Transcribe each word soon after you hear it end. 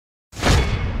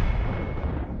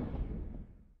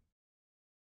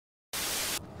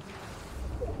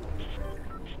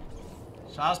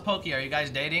So how's Pokey? Are you guys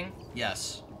dating?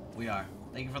 Yes, we are.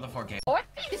 Thank you for the 4K. Or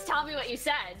you just tell me what you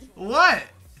said. What?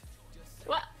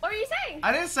 What are you saying?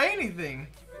 I didn't say anything.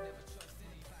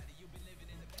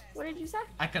 What did you say?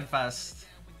 I confessed.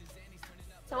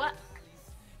 So what?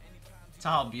 To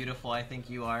how beautiful I think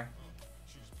you are.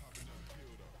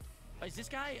 Is this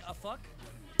guy a fuck?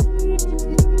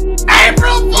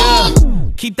 April Fool!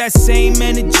 Yeah. Keep that same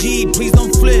energy, please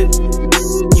don't flip.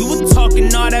 You were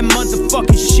talking all that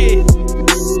motherfucking shit.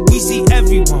 We see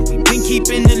everyone, we been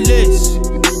keeping the list.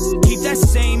 Keep that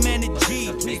same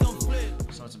energy, please don't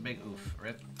flip. So it's a big oof,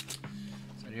 rip.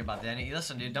 So you're about that.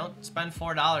 Listen, dude, don't spend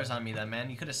 $4 on me then, man.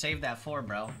 You could have saved that 4,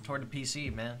 bro. Toward the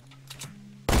PC, man.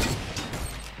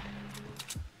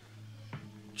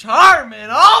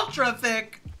 Charmin Ultra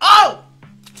Thick! Oh!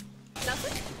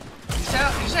 Nothing?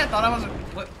 You said I thought I was a...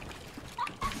 What?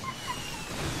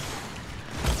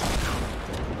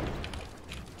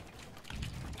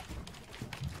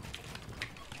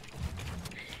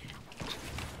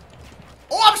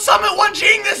 Oh, I'm Summit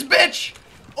 1G'ing this bitch!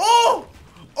 Oh!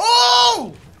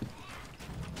 Oh!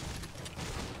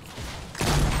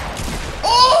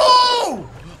 Oh!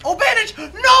 Oh, bandage!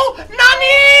 No!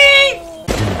 Nani!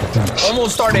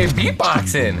 Almost started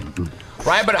beatboxing,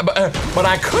 right? But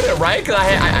I couldn't, right? Because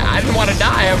I didn't want to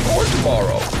die. I have court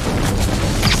tomorrow.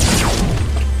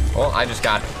 Well, I just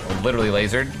got literally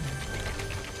lasered.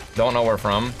 Don't know where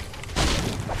from.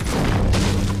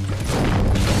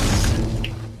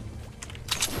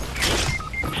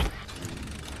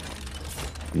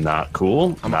 Not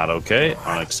cool. Not okay.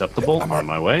 Unacceptable. On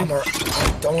my way.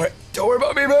 Don't worry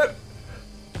about me, man.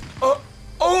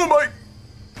 Oh my.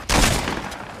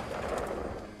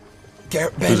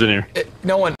 Who's in here?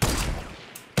 No one.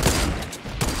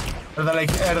 El de la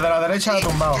derecha lo ha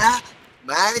tumbado.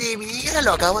 Madre mía,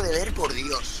 lo acabo de ver, por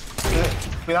Dios.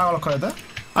 Cuidado con los cohetes.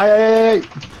 ¡Ay, ay, ay, ay!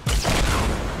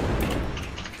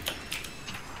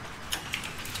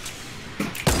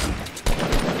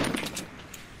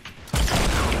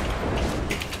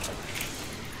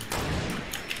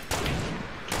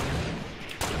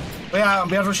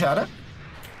 Voy a rushear, ¿eh?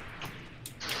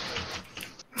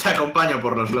 Te acompaño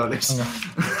por los loles.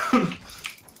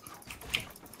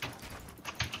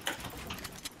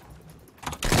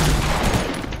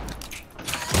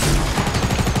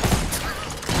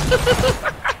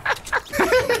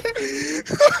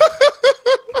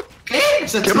 ¿Qué?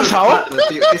 ¿Qué ha pasado?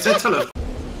 ¿Qué se ha hecho los...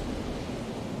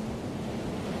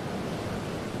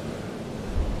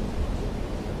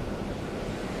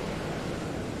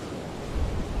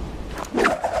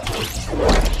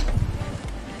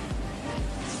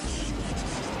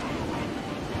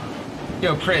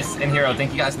 Yo, Chris and Hero,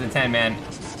 thank you guys for the 10, man.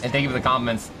 And thank you for the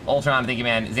compliments. Ultron, thank you,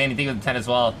 man. Zandy, thank you for the 10 as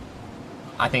well.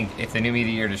 I think if the new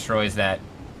meteor destroys that,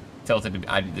 tilted to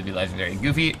be legendary.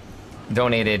 Goofy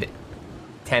donated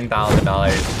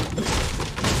 $10,000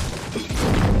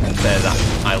 and says,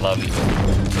 I love you.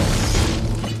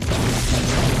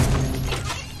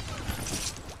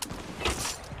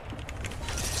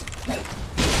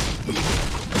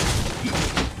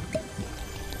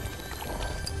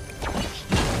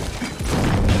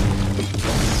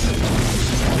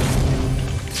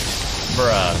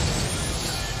 Bruh.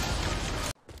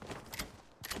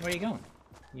 Where are you going?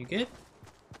 You good?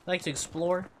 Like to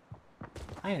explore?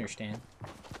 I understand.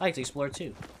 I like to explore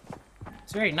too.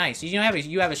 It's very nice. You have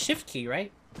a shift key,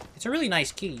 right? It's a really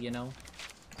nice key, you know.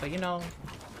 But you know,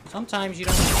 sometimes you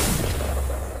don't.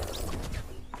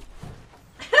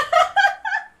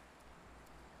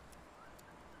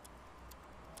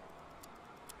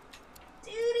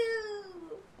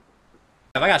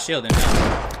 I got shield in now.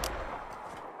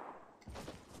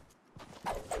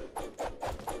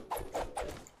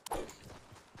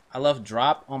 I love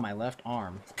drop on my left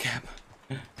arm. Cap.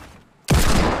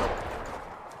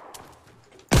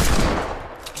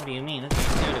 What do you mean?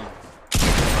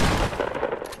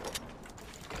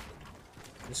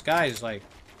 This guy is like...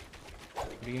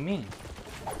 What do you mean?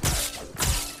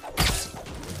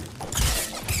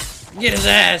 Get his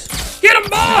ass! Get him,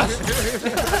 boss!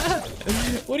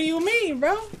 What do you mean,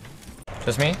 bro?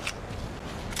 Just me?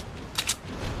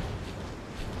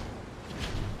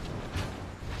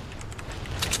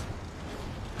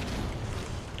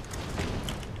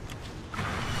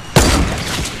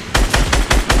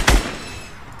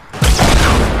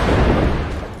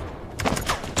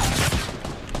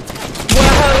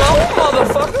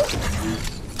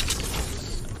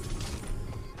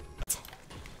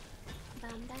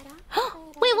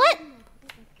 Wait, what?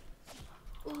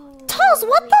 Toes,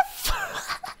 what the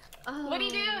f- What'd he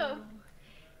do?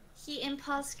 He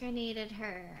impulse grenaded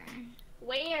her.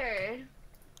 Where?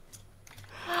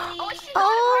 Oh, she got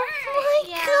Oh hurt.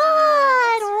 my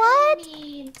god, what?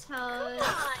 Mean, Toad.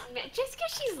 Come on, man. Just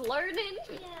because she's learning.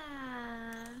 Yeah.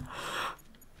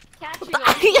 Catching on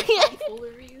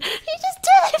tomfooleries. He just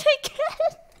did it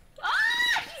again. Ah,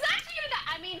 she's actually gonna die.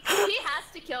 I mean, he has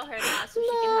to kill her now so she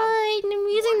can Mine, have. I'm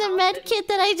using the med kit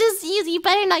that I just used. You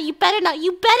better not, you better not,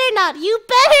 you better not, you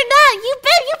better not, you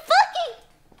better, you fucking.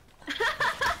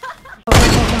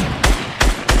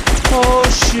 Oh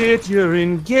shit, you're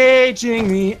engaging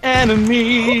the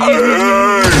enemy.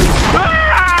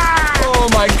 Oh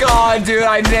my god, dude,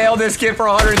 I nailed this kid for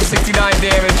 169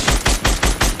 damage.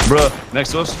 Bruh,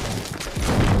 next to us.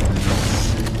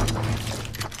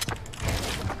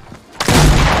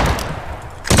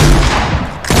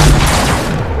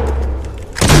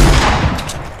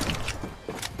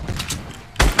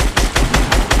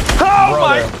 Oh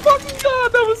my fucking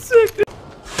god, that was sick, dude.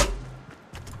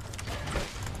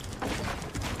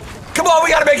 Come on, we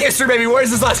gotta make history, baby. Where's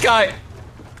this last guy?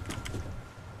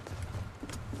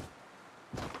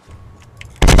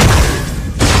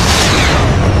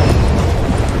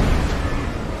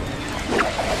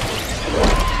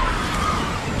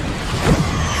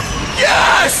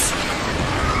 Yes!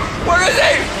 Where is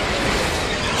he?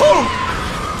 Who?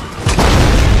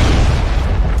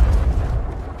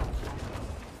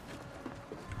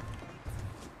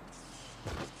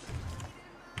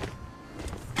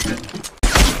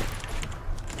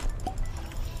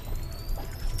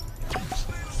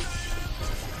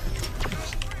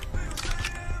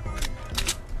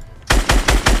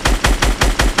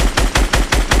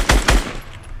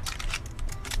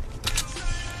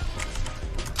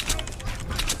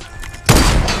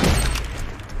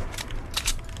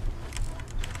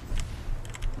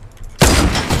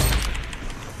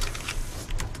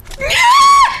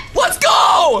 Let's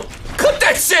go! Cook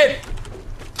that shit!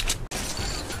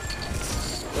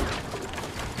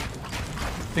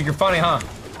 Think you're funny, huh?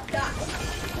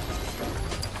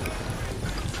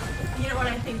 You know what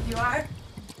I think you are?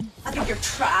 I think you're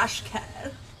trash, Ken.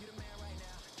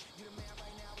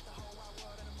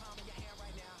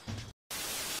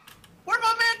 Where'd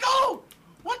my man go?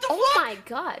 What the fuck? Oh my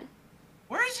god.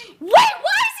 Where is he? Wait, why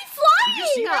is he flying? Did you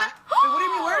see that? Wait, what do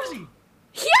you mean, where is he?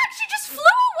 He actually just flew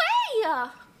away.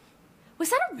 Was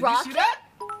that a rocket? Did you see that?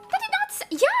 That did not say.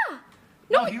 Yeah.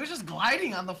 No, he was just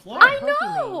gliding on the floor. I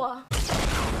know.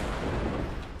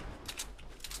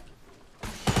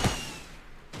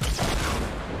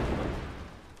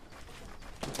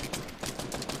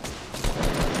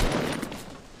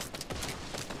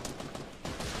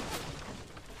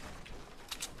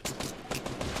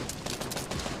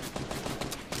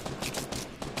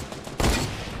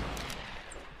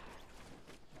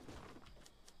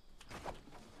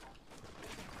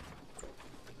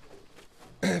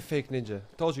 Fake ninja.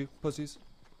 Told you, pussies.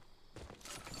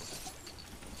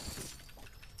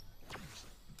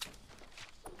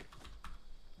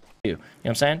 You know what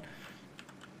I'm saying?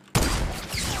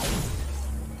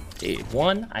 Dude,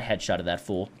 1, I headshotted that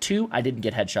fool. 2, I didn't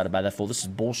get headshotted by that fool. This is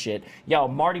bullshit. Yo,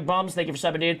 Marty Bums, thank you for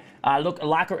subbing, dude. Look,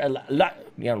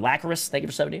 Lacarus, thank you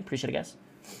for subbing, dude. Appreciate it, guys.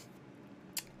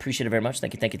 Appreciate it very much.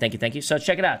 Thank you, thank you, thank you, thank you. So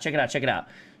check it out, check it out, check it out.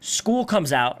 School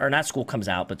comes out, or not school comes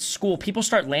out, but school, people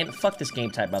start landing. Fuck this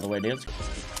game type, by the way, dudes.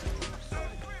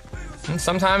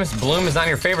 Sometimes bloom is not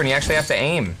your favorite and you actually have to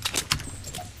aim.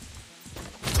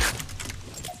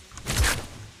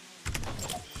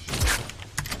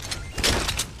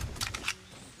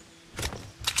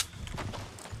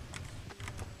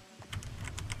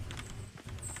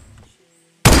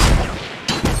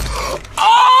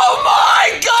 Oh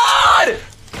my god!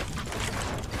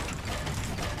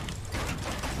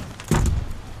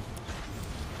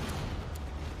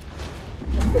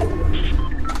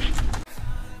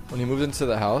 When he moved into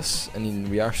the house and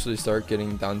we actually start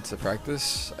getting down to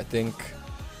practice, I think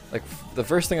like the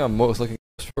first thing I'm most looking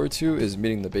forward to is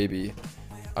meeting the baby.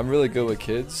 I'm really good with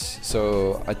kids,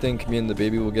 so I think me and the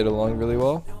baby will get along really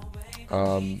well.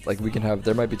 Like we can have,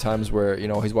 there might be times where, you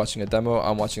know, he's watching a demo,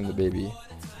 I'm watching the baby.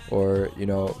 Or, you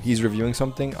know, he's reviewing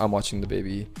something, I'm watching the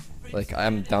baby. Like,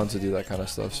 I'm down to do that kind of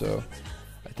stuff, so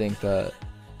I think that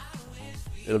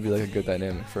it'll be like a good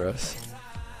dynamic for us.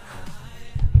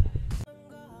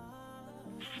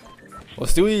 Well,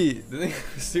 Stewie, the thing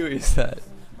with Stewie is that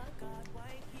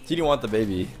he didn't want the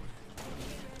baby.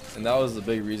 And that was the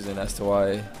big reason as to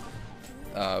why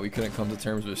we couldn't come to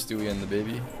terms with Stewie and the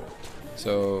baby.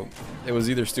 So it was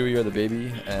either Stewie or the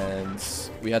baby, and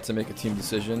we had to make a team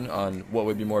decision on what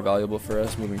would be more valuable for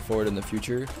us moving forward in the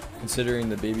future. Considering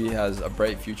the baby has a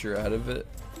bright future ahead of it,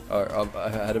 or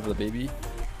ahead of the baby,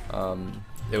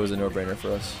 it was a no-brainer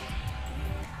for us.